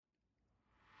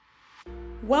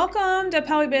Welcome to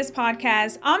Pelvic Biz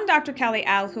Podcast. I'm Dr. Kelly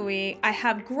Alhui. I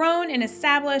have grown and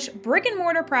established brick and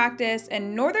mortar practice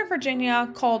in Northern Virginia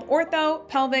called Ortho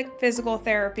Pelvic Physical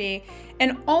Therapy,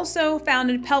 and also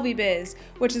founded Pelvic Biz,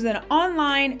 which is an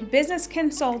online business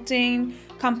consulting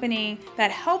company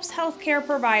that helps healthcare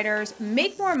providers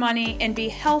make more money and be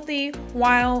healthy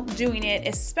while doing it,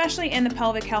 especially in the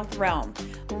pelvic health realm.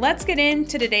 Let's get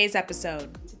into today's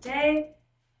episode. Today,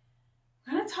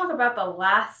 I'm going to talk about the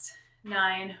last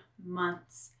 9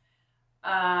 months.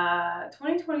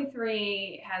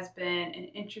 2023 has been an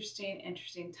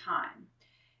interesting time.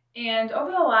 And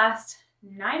over the last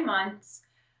 9 months,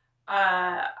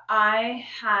 I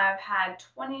have had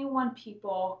 21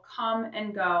 people come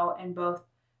and go in both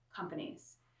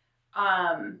companies.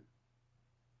 And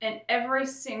every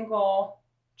single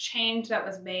change that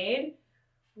was made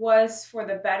was for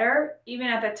the better, even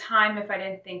at the time if I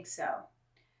didn't think so.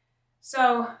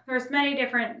 So there's many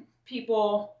different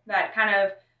people that kind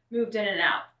of moved in and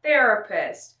out.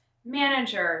 Therapists,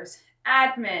 managers,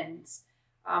 admins.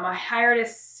 I hired a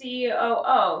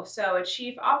COO, so a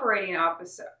chief operating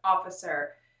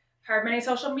officer. Hired many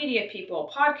social media people,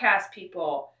 podcast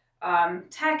people,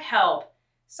 tech help,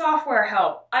 software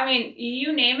help. I mean,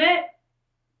 you name it,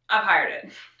 I've hired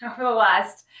it. Over the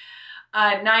last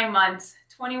 9 months,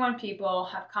 21 people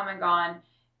have come and gone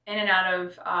in and out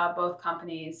of both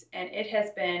companies, and it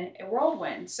has been a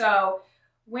whirlwind. So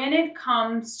when it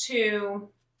comes to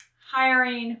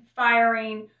hiring,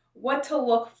 firing, what to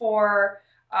look for,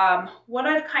 what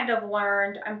I've kind of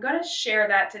learned, I'm going to share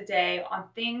that today on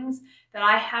things that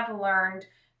I have learned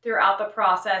throughout the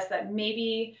process that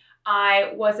maybe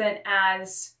I wasn't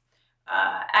as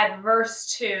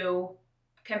adverse to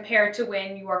compared to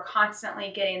when you are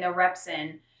constantly getting the reps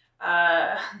in.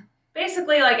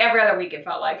 Basically like every other week it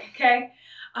felt like, okay?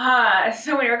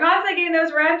 So when you're constantly getting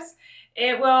those reps,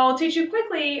 it will teach you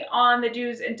quickly on the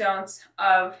do's and don'ts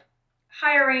of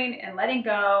hiring and letting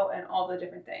go and all the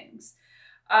different things.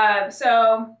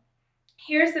 So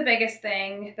here's the biggest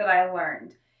thing that I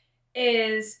learned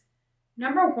is,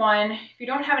 number one, if you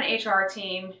don't have an HR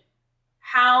team,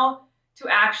 how to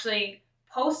actually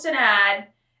post an ad.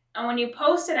 And when you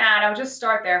post an ad, I'll just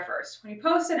start there first. When you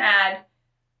post an ad,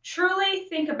 truly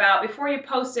think about, before you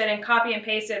post it and copy and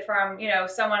paste it from,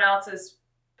 someone else's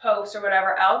post or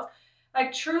whatever else,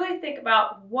 like truly think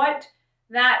about what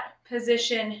that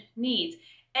position needs.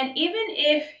 And even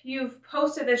if you've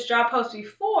posted this job post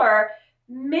before,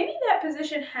 maybe that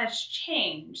position has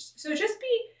changed. So just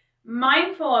be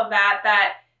mindful of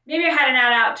that maybe I had an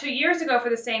ad out 2 years ago for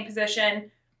the same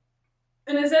position,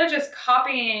 and instead of just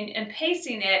copying and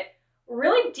pasting it,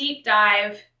 really deep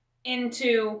dive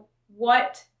into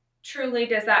what truly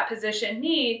does that position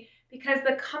need, because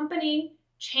the company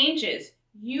changes,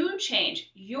 you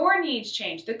change, your needs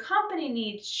change, the company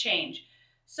needs change.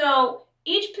 So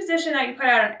each position that you put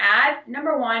out an ad,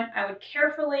 number one, I would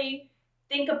carefully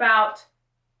think about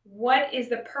what is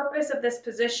the purpose of this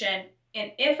position,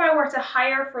 and if I were to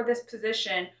hire for this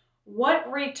position,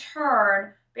 what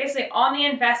return, basically on the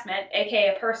investment,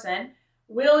 aka a person,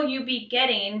 will you be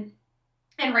getting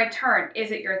in return?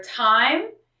 Is it your time?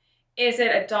 Is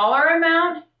it a dollar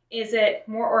amount? Is it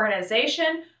more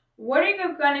organization? What are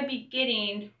you going to be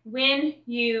getting when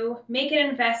you make an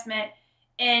investment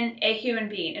in a human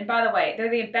being? And by the way,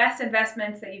 they're the best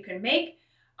investments that you can make.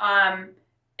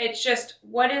 It's just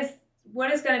what is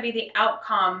going to be the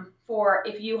outcome for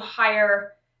if you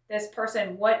hire this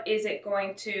person? What is it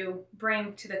going to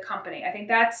bring to the company? I think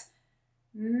that's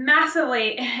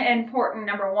massively important.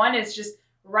 Number one is just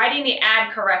writing the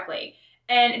ad correctly.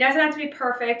 And it doesn't have to be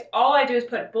perfect. All I do is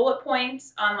put bullet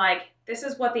points on this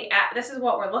is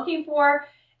what we're looking for,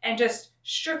 and just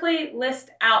strictly list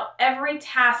out every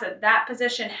task that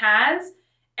position has.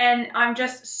 And I'm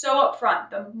just so upfront.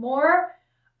 The more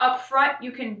upfront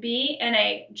you can be in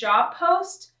a job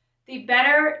post, the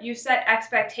better you set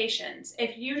expectations.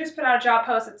 If you just put out a job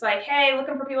post, it's like, hey,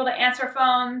 looking for people to answer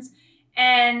phones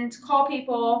and call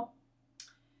people,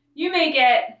 you may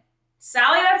get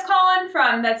Sally that's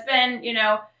calling that's been,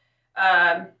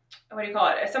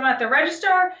 someone at the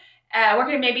register,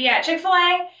 working maybe at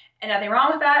Chick-fil-A, and nothing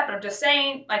wrong with that, but I'm just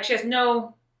saying, she has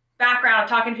no background of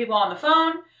talking to people on the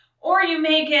phone. Or you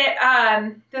may get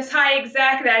this high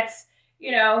exec that's,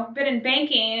 been in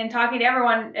banking and talking to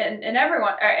everyone and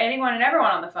everyone, or anyone and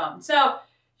everyone on the phone. So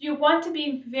you want to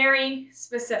be very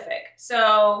specific.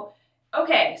 So,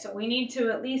 okay, so we need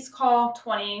to at least call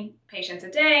 20 patients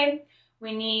a day.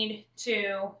 We need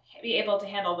to be able to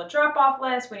handle the drop-off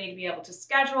list. We need to be able to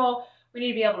schedule. We need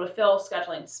to be able to fill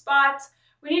scheduling spots.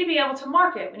 We need to be able to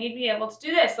market. We need to be able to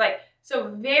do this.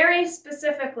 So very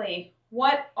specifically,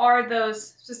 what are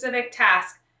those specific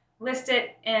tasks listed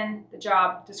in the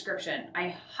job description? I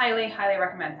highly, highly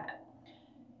recommend that.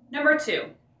 Number 2,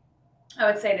 I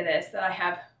would say to this that I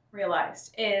have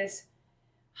realized is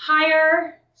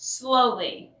hire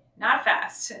slowly, not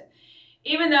fast.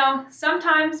 Even though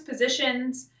sometimes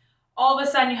positions, all of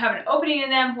a sudden you have an opening in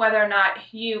them, whether or not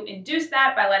you induce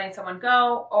that by letting someone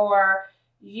go, or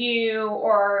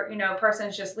a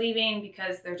person's just leaving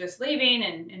because they're just leaving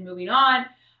and moving on.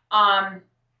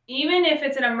 Even if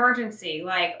it's an emergency,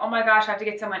 like, oh my gosh, I have to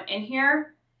get someone in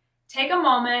here, take a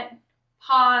moment,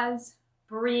 pause,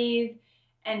 breathe,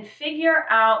 and figure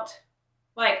out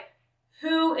like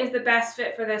who is the best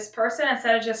fit for this person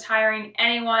instead of just hiring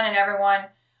anyone and everyone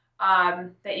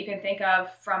that you can think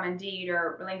of from Indeed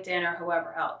or LinkedIn or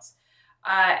whoever else.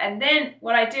 And then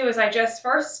what I do is I just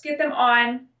first get them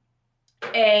on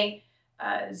a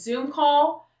Zoom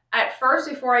call. At first,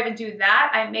 before I even do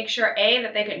that, I make sure,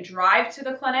 that they can drive to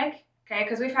the clinic, okay?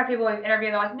 Because we've had people we've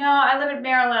interviewed, they're like, no, I live in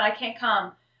Maryland, I can't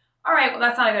come. All right, well,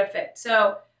 that's not a good fit.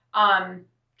 So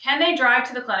can they drive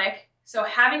to the clinic? So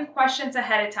having questions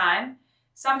ahead of time.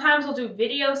 Sometimes we'll do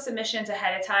video submissions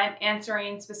ahead of time,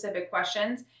 answering specific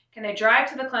questions. Can they drive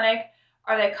to the clinic?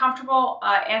 Are they comfortable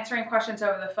answering questions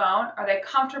over the phone? Are they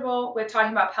comfortable with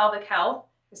talking about pelvic health?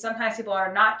 Because sometimes people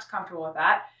are not comfortable with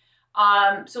that.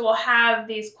 So we'll have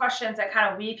these questions that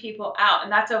kind of weed people out,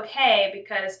 and that's okay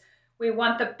because we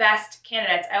want the best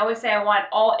candidates. I always say I want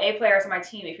all A players on my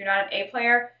team. If you're not an A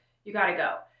player, you got to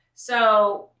go.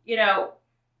 So,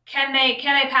 can they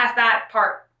pass that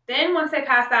part? Then once they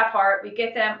pass that part, we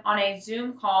get them on a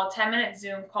Zoom call, 10-minute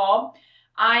Zoom call.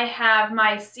 I have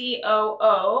my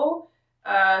COO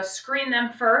screen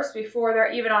them first before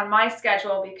they're even on my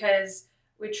schedule because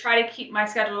we try to keep my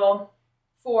schedule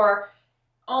for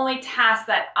only tasks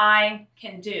that I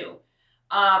can do.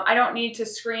 I don't need to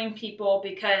screen people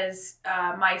because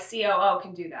my COO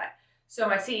can do that. So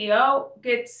my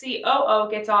COO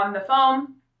gets on the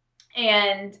phone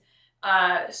and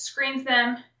screens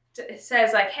them. It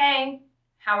says like, hey,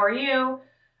 how are you?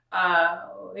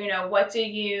 What's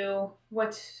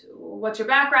your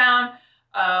background?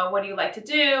 What do you like to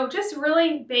do? Just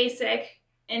really basic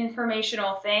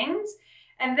informational things.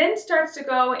 And then starts to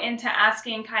go into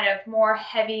asking kind of more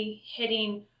heavy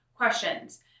hitting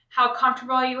questions. How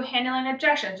comfortable are you handling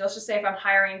objections? Let's just say if I'm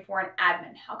hiring for an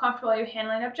admin, how comfortable are you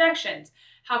handling objections?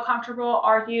 How comfortable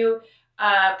are you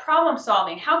problem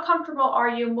solving? How comfortable are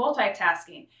you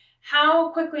multitasking? How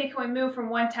quickly can we move from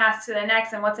one task to the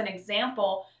next? And what's an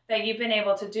example that you've been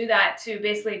able to do that to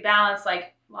basically balance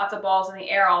like lots of balls in the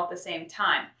air all at the same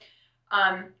time?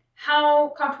 How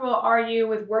comfortable are you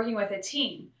with working with a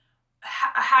team?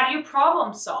 How do you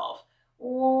problem solve?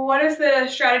 What is the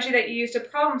strategy that you use to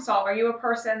problem solve? Are you a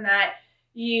person that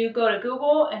you go to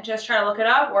Google and just try to look it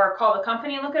up or call the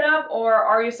company and look it up? Or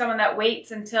are you someone that waits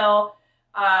until,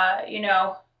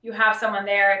 you have someone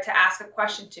there to ask a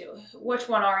question to? Which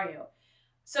one are you?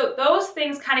 So those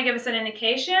things kind of give us an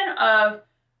indication of,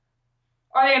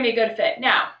 are they going to be a good fit?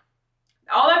 Now,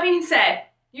 all that being said,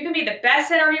 you can be the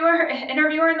best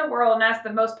interviewer in the world and ask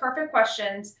the most perfect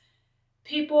questions.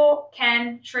 People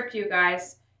can trick you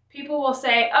guys. People will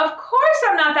say, of course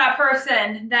I'm not that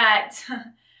person that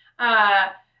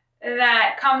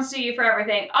that comes to you for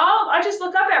everything. I just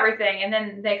look up everything, and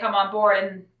then they come on board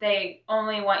and they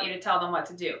only want you to tell them what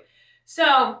to do.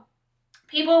 So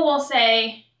people will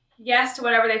say yes to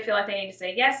whatever they feel like they need to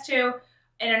say yes to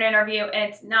in an interview,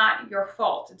 and it's not your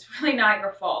fault. It's really not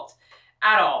your fault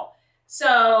at all.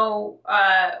 So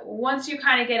once you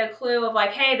kind of get a clue of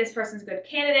like, hey, this person's a good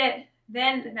candidate,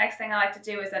 then the next thing I like to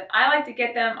do is that I like to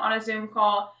get them on a Zoom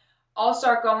call. I'll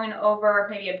start going over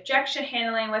maybe objection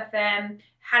handling with them,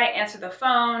 how to answer the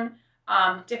phone,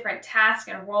 different tasks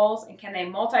and roles, and can they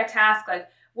multitask? Like,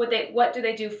 what do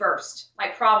they do first?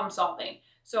 Like problem solving.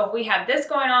 So if we have this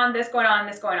going on, this going on,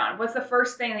 this going on, what's the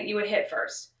first thing that you would hit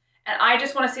first? And I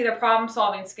just want to see their problem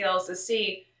solving skills to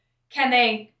see, can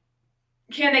they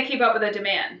keep up with the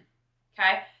demand?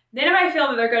 Okay. Then if I feel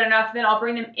that they're good enough, then I'll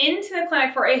bring them into the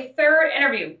clinic for a third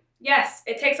interview. Yes,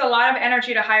 it takes a lot of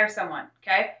energy to hire someone,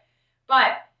 okay?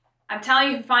 But I'm telling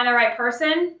you, if you find the right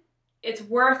person, it's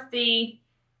worth the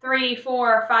 3,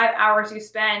 4, 5 hours you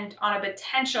spend on a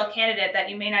potential candidate that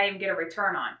you may not even get a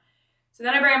return on. So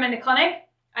then I bring them into clinic.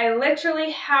 I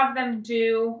literally have them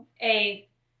do a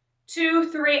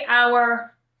 2-3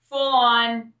 hour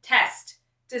full-on test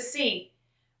to see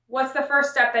what's the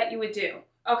first step that you would do.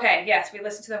 Okay, yes, we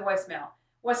listen to the voicemail.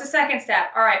 What's the second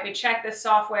step? All right, we check the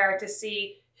software to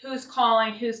see who's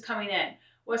calling, who's coming in.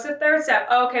 What's the third step?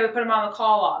 Okay, we put them on the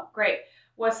call log. Great.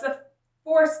 What's the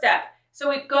fourth step? So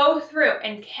we go through,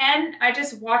 and I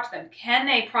just watch them? Can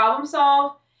they problem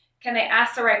solve? Can they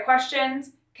ask the right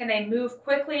questions? Can they move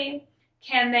quickly?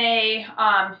 Can they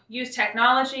use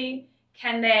technology?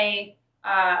 Can they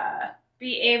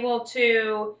be able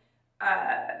to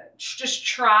just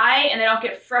try and they don't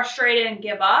get frustrated and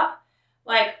give up?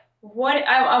 Like,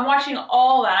 I'm watching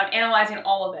all that. I'm analyzing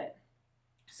all of it.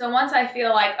 So once I feel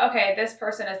like, okay, this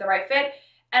person is the right fit,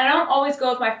 and I don't always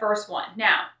go with my first one.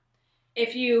 Now,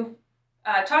 if you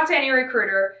talk to any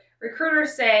recruiter,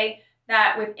 recruiters say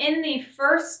that within the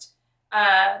first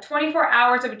 24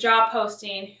 hours of a job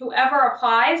posting, whoever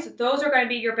applies, those are going to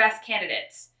be your best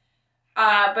candidates.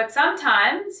 But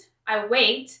sometimes I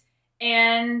wait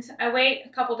a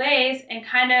couple days and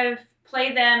kind of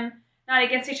play them, not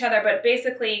against each other, but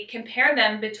basically compare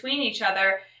them between each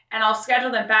other, and I'll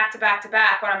schedule them back to back to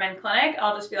back when I'm in clinic.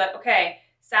 I'll just be like, okay,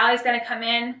 Sally's going to come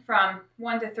in from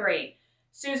 1 to 3.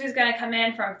 Susie's going to come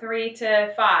in from 3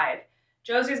 to 5.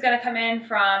 Josie's going to come in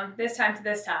from this time to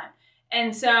this time.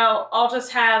 And so I'll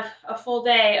just have a full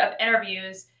day of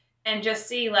interviews and just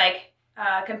see, like,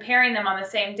 comparing them on the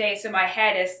same day. So my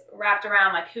head is wrapped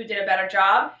around, like, who did a better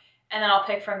job, and then I'll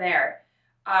pick from there.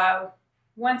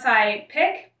 Once I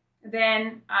pick,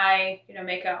 then I,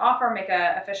 make an offer, make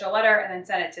an official letter, and then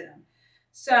send it to them.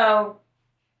 So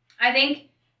I think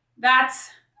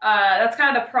that's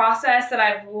kind of the process that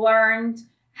I've learned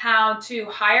how to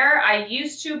hire. I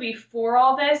used to, before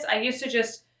all this, I used to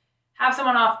just have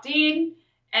someone off Deed,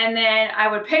 and then I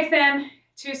would pick them.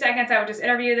 2 seconds, I would just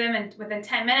interview them, and within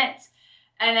 10 minutes,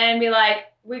 and then be like,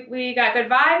 we got good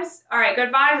vibes. All right,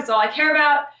 good vibes. That's all I care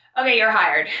about. Okay, you're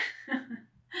hired.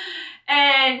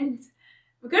 And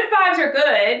good vibes are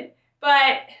good,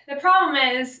 but the problem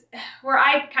is, where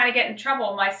I kind of get in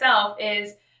trouble myself,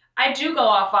 is I do go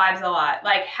off vibes a lot.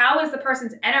 Like, how is the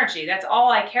person's energy? That's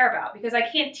all I care about, because I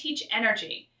can't teach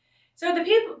energy. So the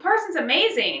person's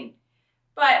amazing,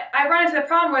 but I run into the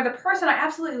problem where the person, I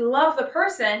absolutely love the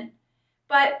person,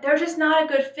 but they're just not a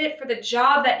good fit for the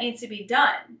job that needs to be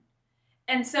done.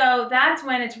 And so that's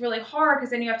when it's really hard, because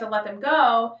then you have to let them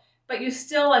go, but you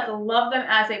still love them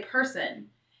as a person.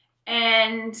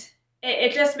 And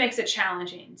it just makes it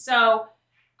challenging. So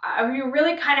you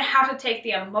really kind of have to take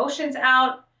the emotions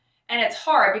out. And it's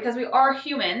hard because we are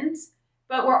humans,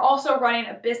 but we're also running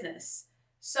a business.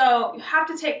 So you have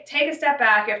to take a step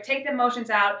back. You have to take the emotions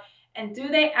out. And do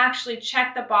they actually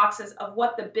check the boxes of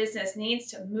what the business needs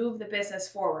to move the business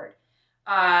forward?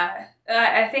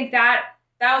 I think that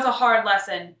was a hard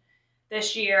lesson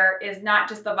this year, is not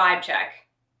just the vibe check,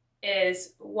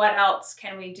 is what else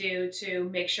can we do to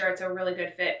make sure it's a really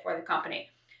good fit for the company.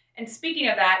 And speaking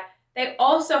of that, they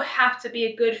also have to be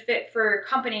a good fit for your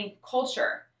company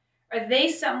culture. Are they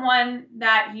someone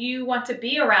that you want to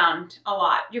be around a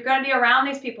lot? You're going to be around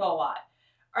these people a lot.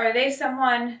 Are they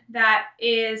someone that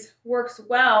works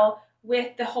well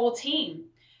with the whole team?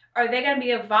 Are they going to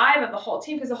be a vibe of the whole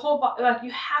team? Because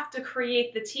you have to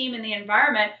create the team and the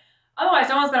environment. Otherwise,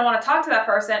 no one's going to want to talk to that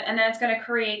person, and then it's going to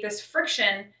create this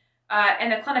friction in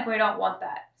the clinic. We don't want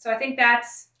that. So I think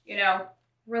that's,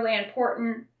 really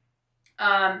important.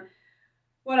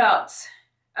 What else?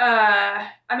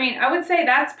 I would say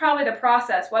that's probably the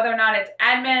process, whether or not it's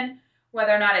admin,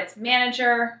 whether or not it's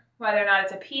manager, whether or not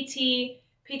it's a PT.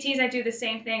 PTs, I do the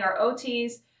same thing, or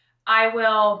OTs. I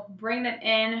will bring them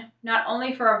in not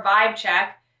only for a vibe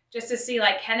check, just to see,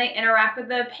 can they interact with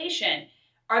the patient?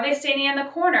 Are they standing in the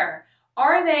corner?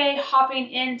 Are they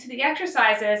hopping into the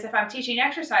exercises if I'm teaching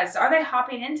exercises? Are they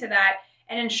hopping into that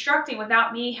and instructing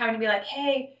without me having to be like,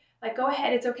 hey, go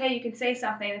ahead, it's okay, you can say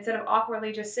something, instead of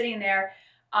awkwardly just sitting there.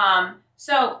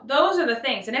 So those are the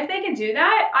things. And if they can do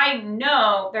that, I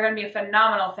know they're going to be a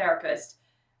phenomenal therapist.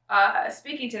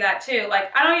 Speaking to that too,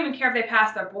 I don't even care if they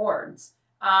pass their boards.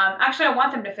 Actually, I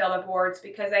want them to fail their boards,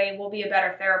 because they will be a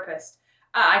better therapist.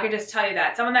 I could just tell you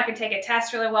that. Someone that can take a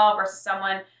test really well versus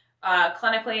someone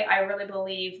clinically, I really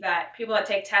believe that people that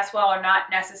take tests well are not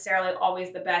necessarily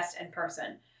always the best in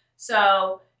person.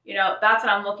 So, that's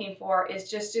what I'm looking for,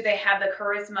 is just, do they have the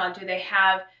charisma? Do they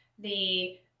have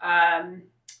the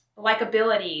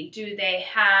likability? Do they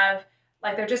have,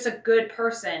 they're just a good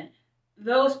person?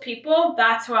 Those people,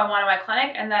 that's who I want in my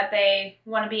clinic, and that they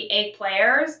want to be A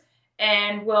players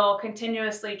and will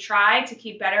continuously try to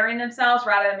keep bettering themselves,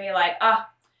 rather than be like, oh,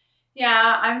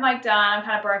 yeah, I'm done, I'm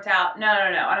kind of burnt out. No,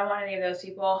 I don't want any of those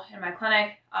people in my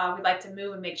clinic. We'd like to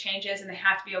move and make changes, and they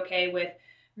have to be okay with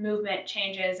movement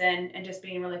changes and just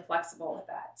being really flexible with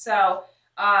that. So,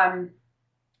 I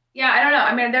don't know.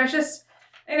 I think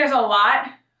there's a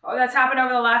lot that's happened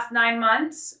over the last 9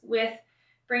 months with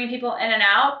bringing people in and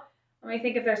out. Let me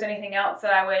think if there's anything else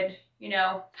that I would,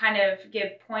 kind of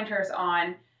give pointers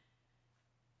on.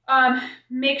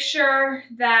 Make sure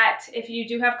that if you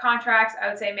do have contracts, I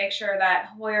would say make sure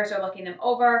that lawyers are looking them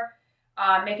over,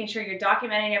 making sure you're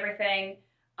documenting everything.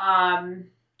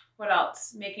 What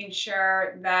else? Making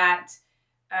sure that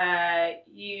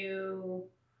you,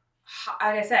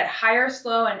 like I said, hire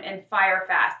slow and fire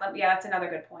fast. Yeah, that's another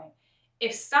good point.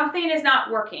 If something is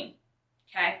not working,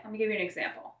 okay, let me give you an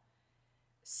example.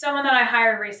 Someone that I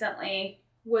hired recently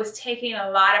was taking a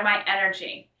lot of my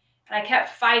energy. And I kept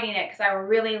fighting it because I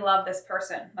really love this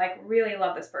person,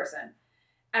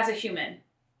 as a human.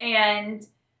 And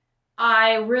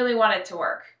I really want it to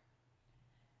work.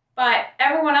 But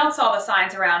everyone else saw the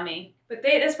signs around me. But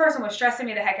this person was stressing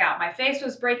me the heck out. My face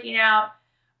was breaking out.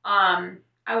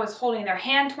 I was holding their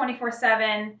hand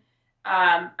 24/7.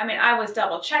 I was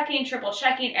double checking, triple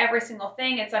checking every single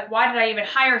thing. It's like, why did I even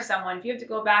hire someone? If you have to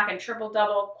go back and triple,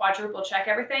 double, quadruple check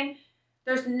everything,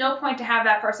 there's no point to have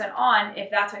that person on if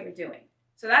that's what you're doing.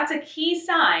 So that's a key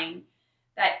sign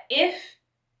that if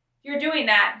you're doing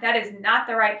that, that is not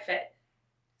the right fit.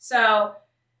 So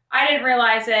I didn't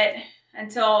realize it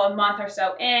until a month or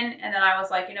so in, and then I was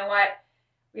like, you know what?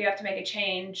 We have to make a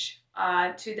change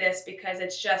to this because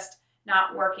it's just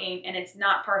not working, and it's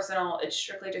not personal. It's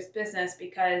strictly just business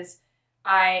because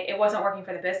it wasn't working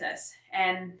for the business,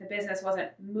 and the business wasn't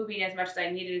moving as much as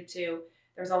I needed it to.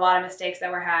 There was a lot of mistakes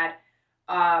that were had.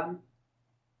 And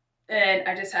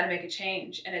I just had to make a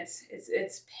change, and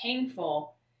it's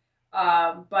painful.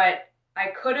 But I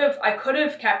could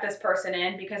have kept this person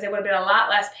in because it would have been a lot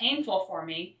less painful for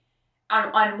me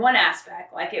on one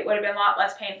aspect. Like, it would have been a lot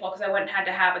less painful because I wouldn't have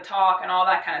had to have a talk and all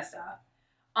that kind of stuff.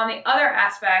 On the other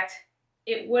aspect,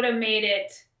 it would have made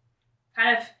it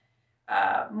kind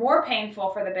of more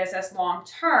painful for the business long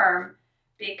term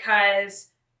because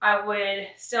I would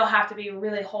still have to be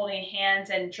really holding hands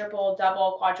and triple,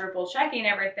 double, quadruple checking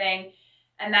everything.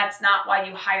 And that's not why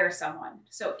you hire someone.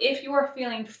 So if you are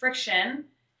feeling friction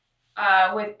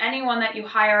with anyone that you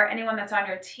hire, anyone that's on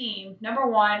your team, number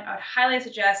one, I would highly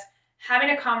suggest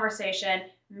having a conversation,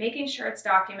 making sure it's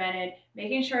documented,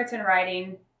 making sure it's in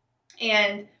writing,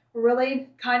 and really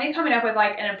kind of coming up with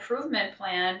like an improvement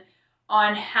plan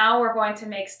on how we're going to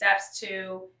make steps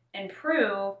to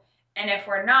improve. And if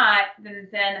we're not, then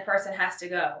the person has to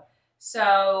go.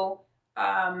 So,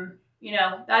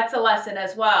 that's a lesson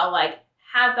as well. Like,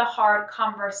 have the hard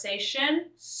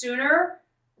conversation sooner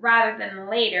rather than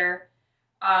later,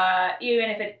 even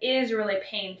if it is really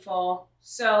painful,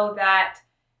 so that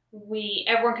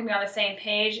everyone can be on the same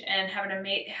page and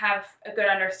have a good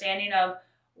understanding of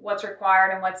what's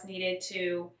required and what's needed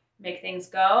to make things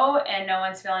go. And no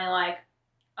one's feeling like,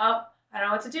 oh, I don't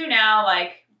know what to do now.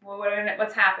 Like,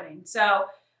 what's happening? So,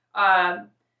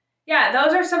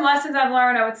 those are some lessons I've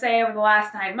learned, I would say, over the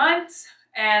last 9 months.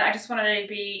 And I just wanted to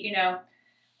be,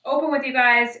 open with you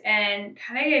guys and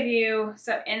kind of give you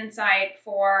some insight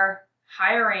for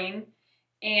hiring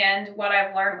and what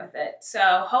I've learned with it.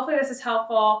 So hopefully this is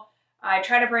helpful. I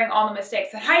try to bring all the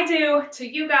mistakes that I do to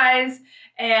you guys,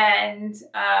 and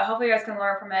hopefully you guys can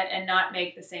learn from it and not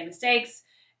make the same mistakes,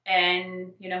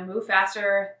 and move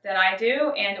faster than I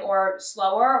do, and or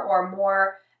slower or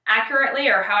more accurately,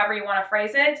 or however you want to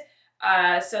phrase it,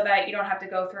 so that you don't have to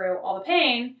go through all the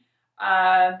pain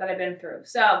that I've been through.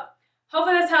 So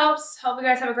hopefully this helps. Hopefully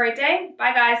you guys have a great day.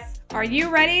 Bye, guys. Are you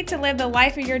ready to live the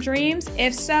life of your dreams?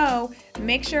 If so,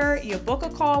 make sure you book a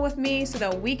call with me so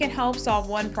that we can help solve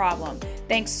one problem.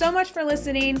 Thanks so much for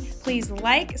listening. Please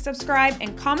like, subscribe,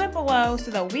 and comment below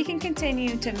so that we can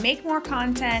continue to make more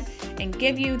content and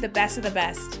give you the best of the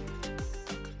best.